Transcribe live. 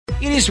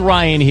It is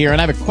Ryan here, and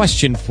I have a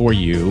question for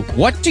you.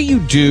 What do you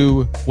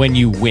do when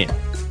you win?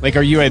 Like,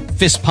 are you a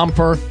fist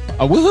pumper,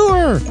 a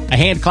woohooer, a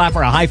hand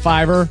clapper, a high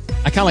fiver?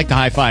 I kind of like the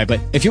high five, but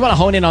if you want to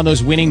hone in on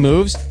those winning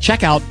moves,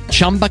 check out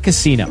Chumba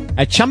Casino.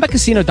 At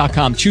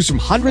ChumbaCasino.com, choose from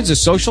hundreds of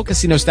social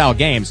casino-style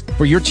games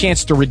for your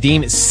chance to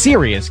redeem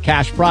serious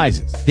cash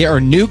prizes. There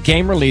are new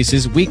game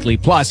releases weekly,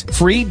 plus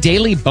free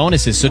daily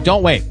bonuses. So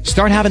don't wait.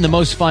 Start having the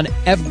most fun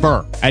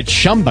ever at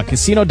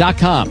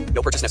ChumbaCasino.com.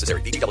 No purchase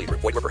necessary. VGW Group.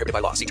 Void where prohibited by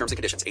law. See terms and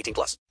conditions.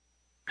 18+.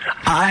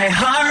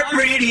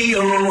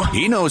 iHeartRadio.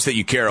 He knows that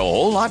you care a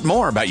whole lot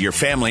more about your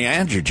family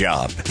and your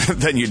job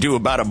than you do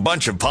about a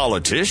bunch of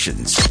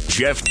politicians.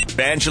 Jeff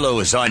Angelo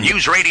is on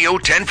News Radio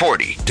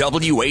 1040,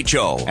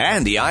 WHO,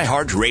 and the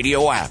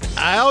iHeartRadio app.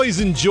 I always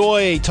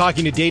enjoy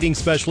talking to dating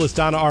specialist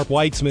Donna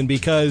Arp-Weitzman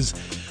because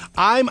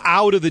I'm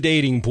out of the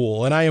dating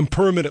pool, and I am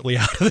permanently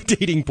out of the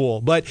dating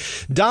pool. But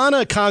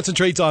Donna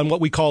concentrates on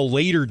what we call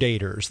later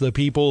daters, the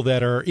people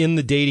that are in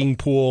the dating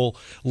pool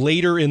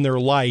later in their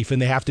life, and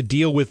they have to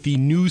deal with the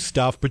new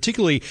stuff.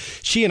 Particularly,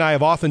 she and I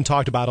have often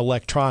talked about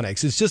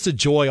electronics. It's just a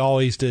joy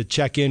always to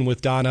check in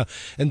with Donna.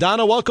 And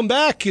Donna, welcome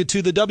back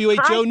to the WHO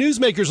Hi.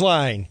 Newsmakers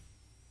line.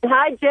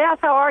 Hi, Jeff.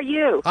 How are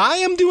you? I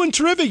am doing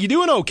terrific. You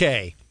doing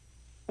okay?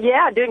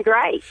 Yeah, doing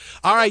great.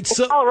 All right,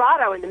 so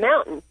Colorado in the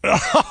mountains.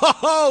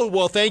 Oh,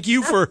 well, thank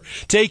you for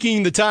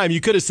taking the time. You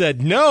could have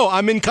said, no,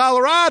 I'm in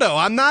Colorado.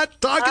 I'm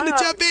not talking to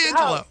Jeff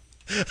Angelo.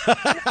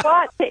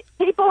 What?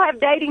 People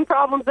have dating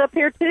problems up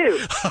here, too.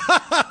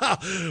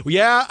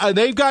 Yeah,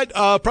 they've got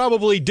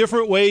probably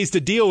different ways to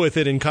deal with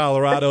it in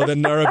Colorado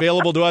than are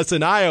available to us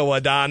in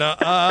Iowa, Donna.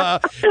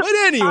 But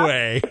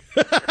anyway.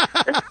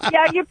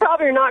 Yeah, you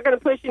probably are not going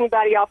to push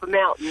anybody off a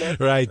mountain.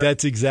 Right,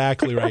 that's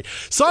exactly right.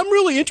 So I'm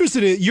really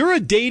interested in it. You're a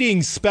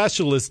dating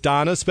specialist,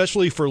 Donna,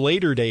 especially for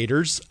later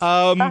daters.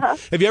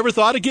 Have you ever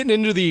thought of getting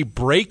into the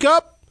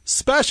breakup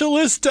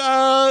specialist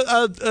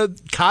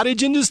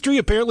cottage industry?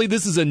 Apparently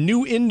this is a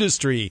new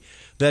industry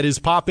that is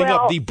popping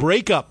up, the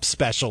breakup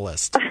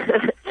specialist.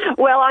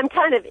 Well, I'm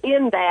kind of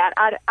in that.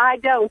 I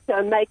don't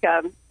make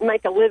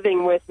a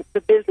living with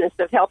the business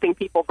of helping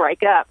people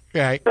break up.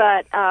 Right.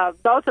 But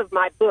both of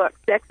my books,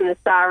 Sex and the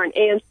Siren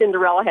and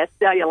Cinderella Has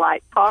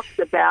Cellulite, talks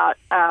about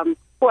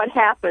what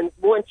happens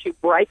once you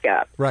break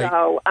up. Right.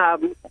 So,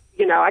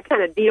 I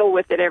kind of deal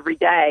with it every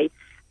day.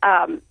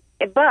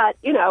 But,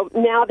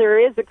 now there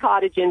is a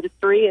cottage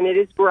industry, and it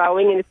is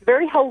growing, and it's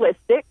very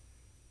holistic.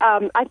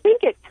 I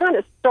think it kind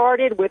of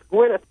started with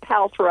Gwyneth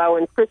Paltrow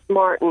and Chris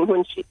Martin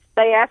when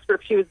they asked her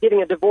if she was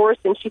getting a divorce,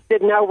 and she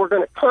said, no, we're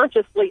going to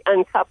consciously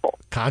uncouple.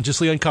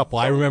 Consciously uncouple.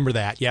 I remember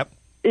that. Yep.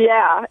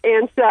 Yeah,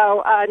 and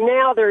so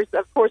now there's,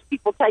 of course,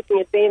 people taking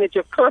advantage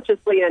of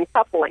consciously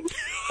uncoupling,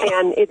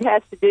 and it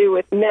has to do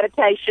with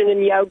meditation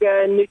and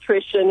yoga and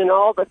nutrition and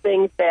all the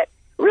things that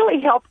really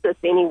helps us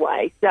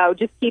anyway, so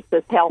just keeps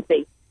us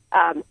healthy.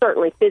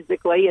 Certainly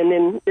physically, and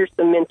then there's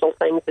some mental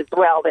things as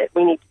well that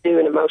we need to do,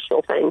 and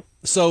emotional things.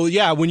 So,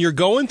 yeah, when you're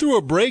going through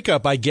a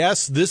breakup, I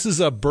guess this is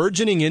a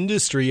burgeoning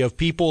industry of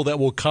people that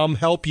will come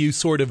help you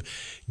sort of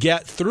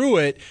get through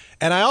it.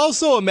 And I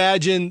also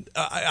imagine,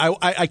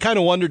 I kind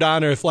of wondered,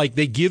 Donna, if like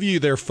they give you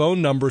their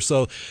phone number.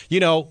 So,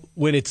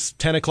 when it's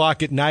 10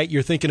 o'clock at night,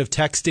 you're thinking of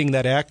texting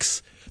that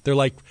ex. They're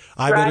like,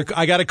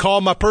 I got to call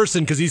my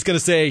person because he's going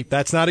to say,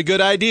 that's not a good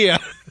idea.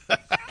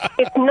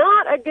 It's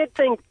not a good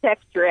thing to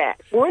text your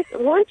ex.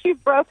 Once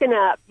you've broken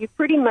up, you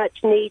pretty much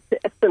need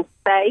some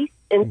space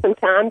and some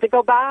time to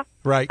go by.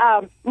 Right.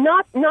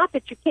 Not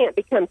that you can't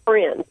become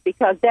friends,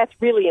 because that's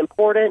really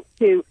important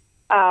to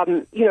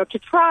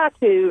try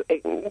to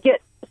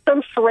get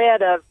some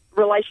shred of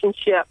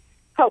relationship,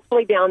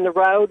 hopefully down the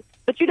road.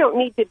 But you don't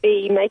need to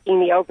be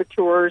making the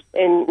overtures,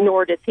 and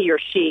nor does he or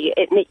she.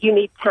 You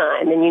need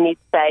time, and you need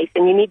space,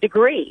 and you need to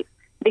grieve,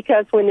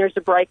 because when there's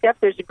a breakup,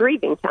 there's a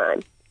grieving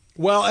time.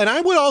 Well, and I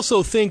would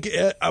also think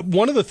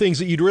one of the things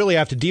that you'd really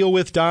have to deal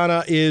with,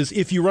 Donna, is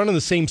if you run in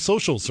the same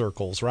social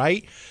circles,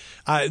 right?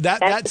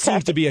 That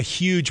seems to be a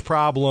huge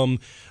problem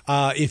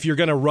if you're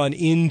going to run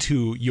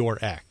into your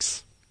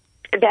ex.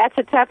 That's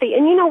a toughie.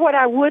 And you know what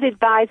I would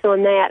advise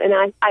on that,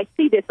 and I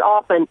see this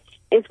often,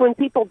 is when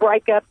people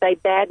break up, they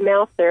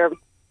badmouth their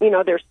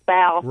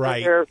spouse,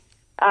 right, or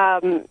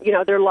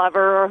their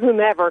lover or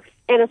whomever.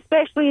 And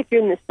especially if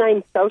you're in the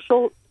same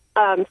social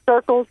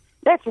circles,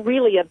 that's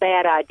really a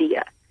bad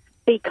idea.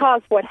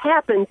 Because what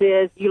happens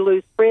is you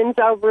lose friends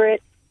over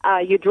it,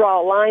 you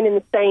draw a line in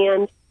the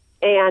sand,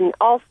 and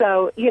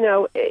also,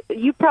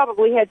 you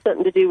probably had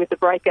something to do with the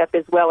breakup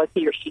as well as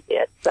he or she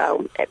did.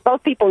 So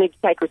both people need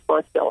to take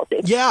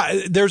responsibility.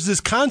 Yeah, there's this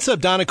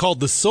concept, Donna,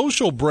 called the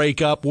social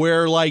breakup,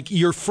 where, like,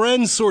 your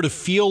friends sort of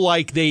feel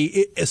like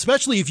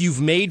especially if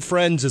you've made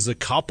friends as a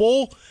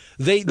couple,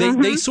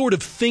 They sort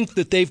of think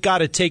that they've got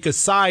to take a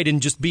side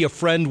and just be a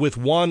friend with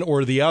one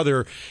or the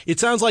other. It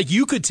sounds like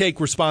you could take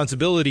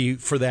responsibility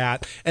for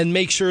that and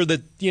make sure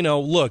that,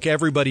 look,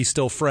 everybody's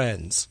still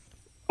friends.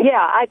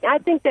 Yeah, I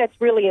think that's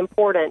really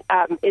important,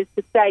 is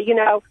to say,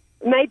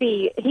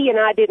 maybe he and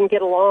I didn't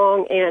get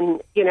along,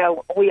 and,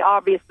 we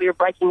obviously are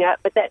breaking up,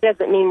 but that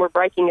doesn't mean we're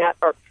breaking up,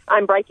 or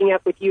I'm breaking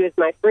up with you as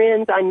my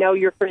friends. I know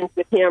you're friends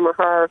with him or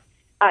her.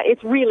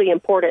 It's really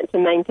important to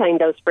maintain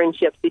those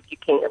friendships if you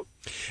can.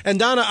 And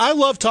Donna, I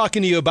love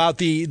talking to you about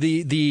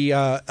the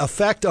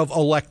effect of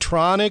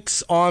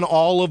electronics on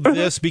all of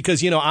this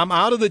because, I'm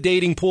out of the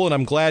dating pool, and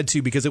I'm glad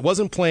to, because it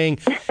wasn't playing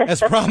as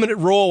prominent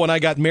role when I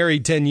got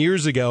married 10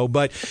 years ago.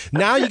 But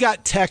now you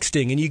got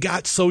texting and you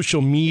got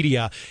social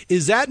media.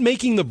 Is that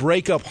making the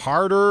breakup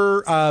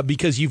harder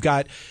because you've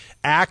got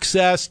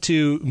access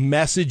to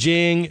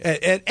messaging?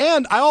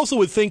 And I also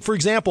would think, for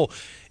example,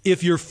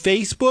 if you're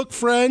Facebook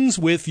friends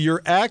with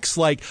your ex,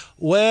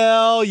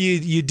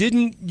 you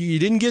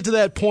didn't get to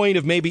that point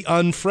of maybe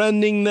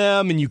unfriending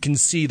them and you can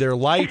see their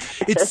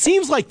life. It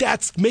seems like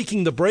that's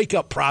making the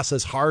breakup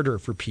process harder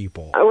for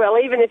people. Well,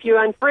 even if you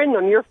unfriend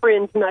them, your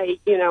friends may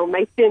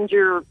send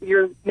your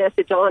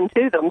message on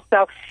to them.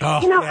 So,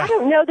 I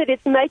don't know that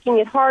it's making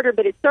it harder,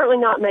 but it's certainly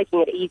not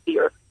making it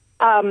easier.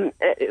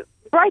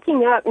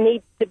 Breaking up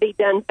needs to be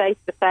done face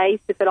to face,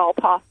 if at all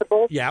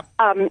possible. Yeah.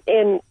 And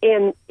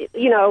you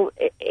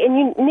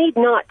need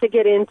not to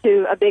get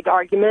into a big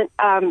argument.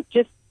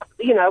 Just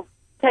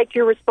take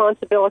your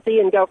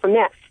responsibility and go from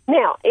that.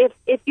 Now,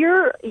 if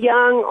you're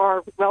young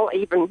or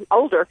even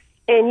older,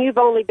 and you've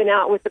only been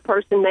out with the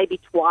person maybe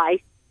twice,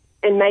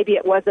 and maybe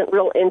it wasn't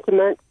real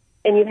intimate,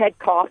 and you had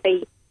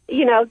coffee,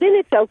 then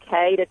it's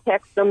okay to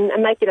text them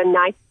and make it a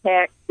nice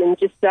text and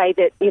just say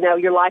that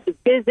your life is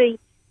busy.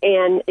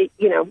 And,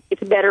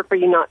 it's better for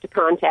you not to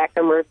contact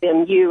them or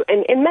them you,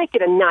 and make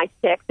it a nice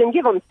text and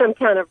give them some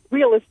kind of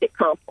realistic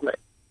compliment.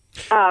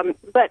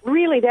 But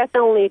really, that's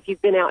only if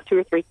you've been out 2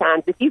 or 3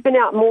 times. If you've been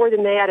out more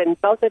than that and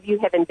both of you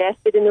have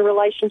invested in the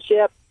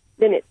relationship,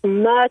 then it's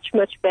much,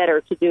 much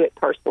better to do it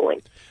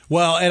personally.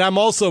 Well, and I'm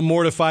also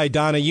mortified,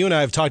 Donna, you and I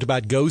have talked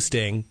about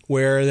ghosting,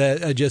 where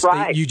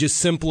you just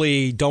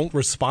simply don't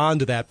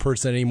respond to that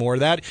person anymore.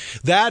 That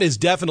is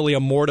definitely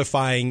a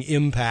mortifying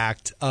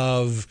impact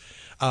of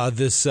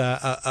this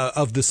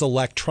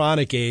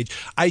electronic age.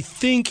 I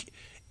think,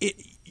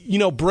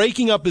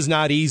 breaking up is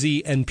not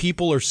easy and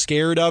people are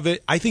scared of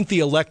it. I think the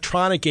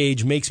electronic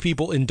age makes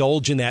people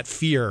indulge in that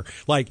fear.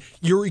 Like,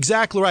 you're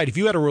exactly right. If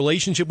you had a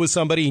relationship with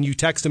somebody and you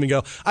text them and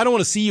go, I don't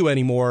want to see you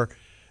anymore,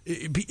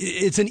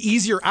 it's an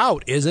easier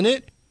out, isn't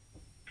it?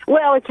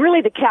 Well, it's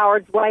really the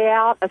coward's way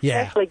out,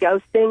 especially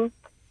ghosting.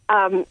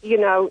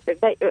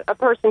 A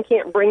person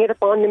can't bring it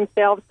upon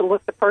themselves to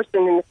look the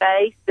person in the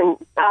face and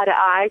eye to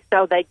eye,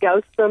 so they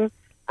ghost them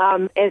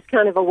as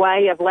kind of a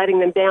way of letting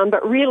them down.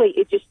 But really,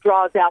 it just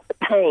draws out the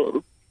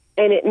pain,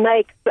 and it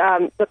makes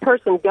the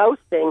person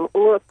ghosting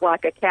look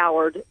like a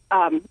coward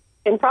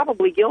and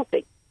probably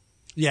guilty.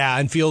 Yeah,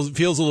 and feels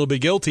a little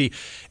bit guilty,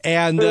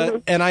 and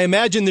I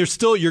imagine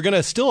you're going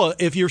to still,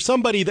 if you're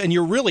somebody and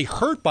you're really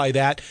hurt by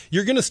that,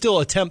 you're going to still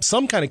attempt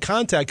some kind of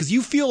contact because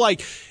you feel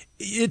like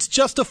it's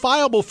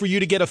justifiable for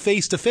you to get a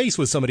face-to-face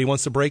with somebody who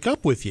wants to break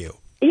up with you.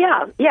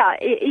 Yeah.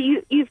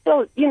 You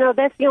feel,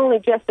 that's the only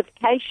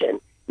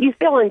justification. You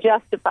feel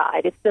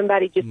unjustified if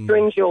somebody just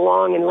strings you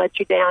along and lets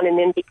you down and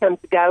then becomes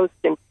a ghost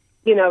and,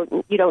 you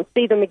don't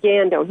see them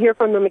again, don't hear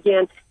from them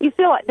again. You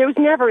feel like there was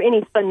never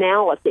any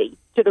finality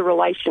to the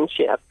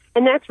relationship,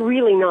 and that's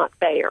really not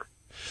fair.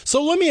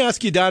 So let me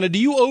ask you, Donna, do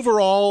you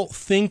overall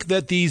think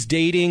that these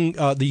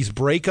these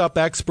breakup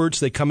experts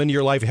that come into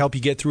your life help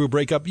you get through a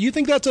breakup, do you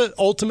think that's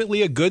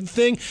ultimately a good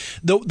thing?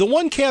 The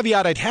one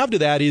caveat I'd have to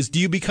that is, do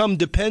you become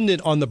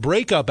dependent on the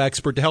breakup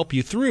expert to help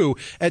you through?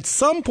 At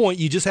some point,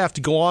 you just have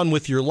to go on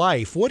with your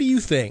life. What do you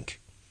think?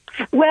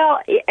 Well,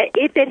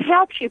 if it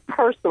helps you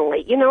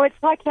personally,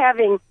 it's like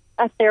having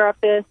a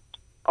therapist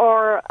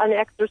or an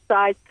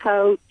exercise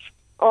coach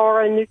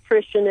or a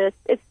nutritionist.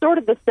 It's sort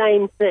of the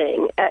same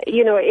thing.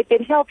 If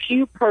it helps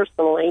you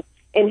personally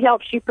and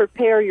helps you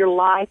prepare your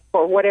life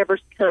for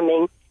whatever's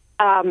coming,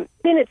 then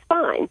it's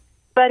fine.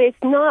 But it's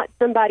not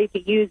somebody to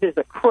use as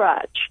a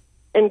crutch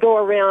and go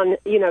around,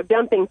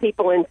 dumping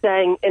people and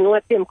saying, and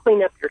let them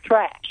clean up your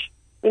trash.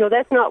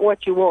 That's not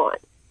what you want.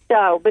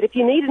 So, but if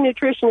you need a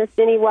nutritionist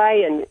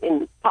anyway,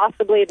 and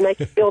possibly it makes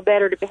you feel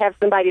better to have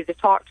somebody to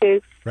talk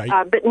to, right.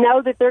 But know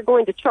that they're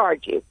going to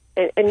charge you.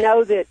 And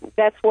know that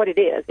that's what it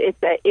is.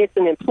 It's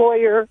an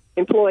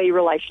employer-employee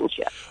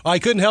relationship. I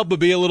couldn't help but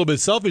be a little bit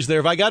selfish there.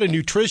 If I got a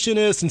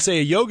nutritionist and, say,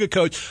 a yoga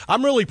coach,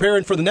 I'm really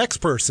preparing for the next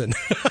person.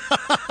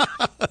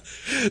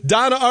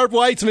 Donna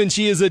Arp-Weitzman,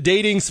 she is a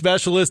dating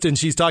specialist, and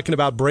she's talking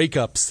about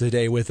breakups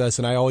today with us,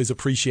 and I always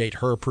appreciate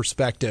her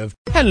perspective.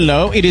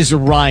 Hello, it is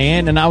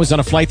Ryan, and I was on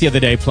a flight the other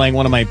day playing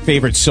one of my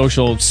favorite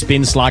social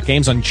spin slot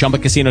games on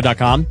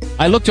ChumbaCasino.com.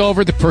 I looked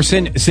over at the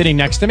person sitting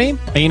next to me,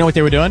 and you know what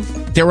they were doing?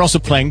 They were also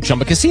playing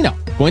Chumba Casino.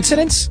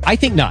 Coincidence? I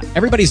think not.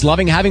 Everybody's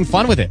loving having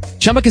fun with it.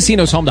 Chumba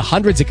Casino is home to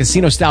hundreds of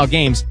casino-style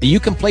games that you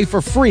can play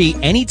for free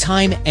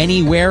anytime,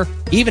 anywhere,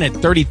 even at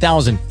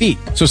 30,000 feet.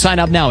 So sign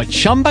up now at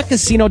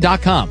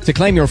ChumbaCasino.com to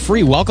claim your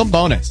free welcome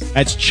bonus.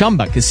 That's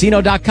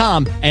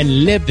ChumbaCasino.com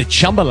and live the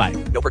Chumba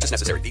life. No purchase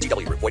necessary.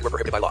 VGW. Void where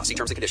prohibited by law. See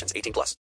terms and conditions. 18+.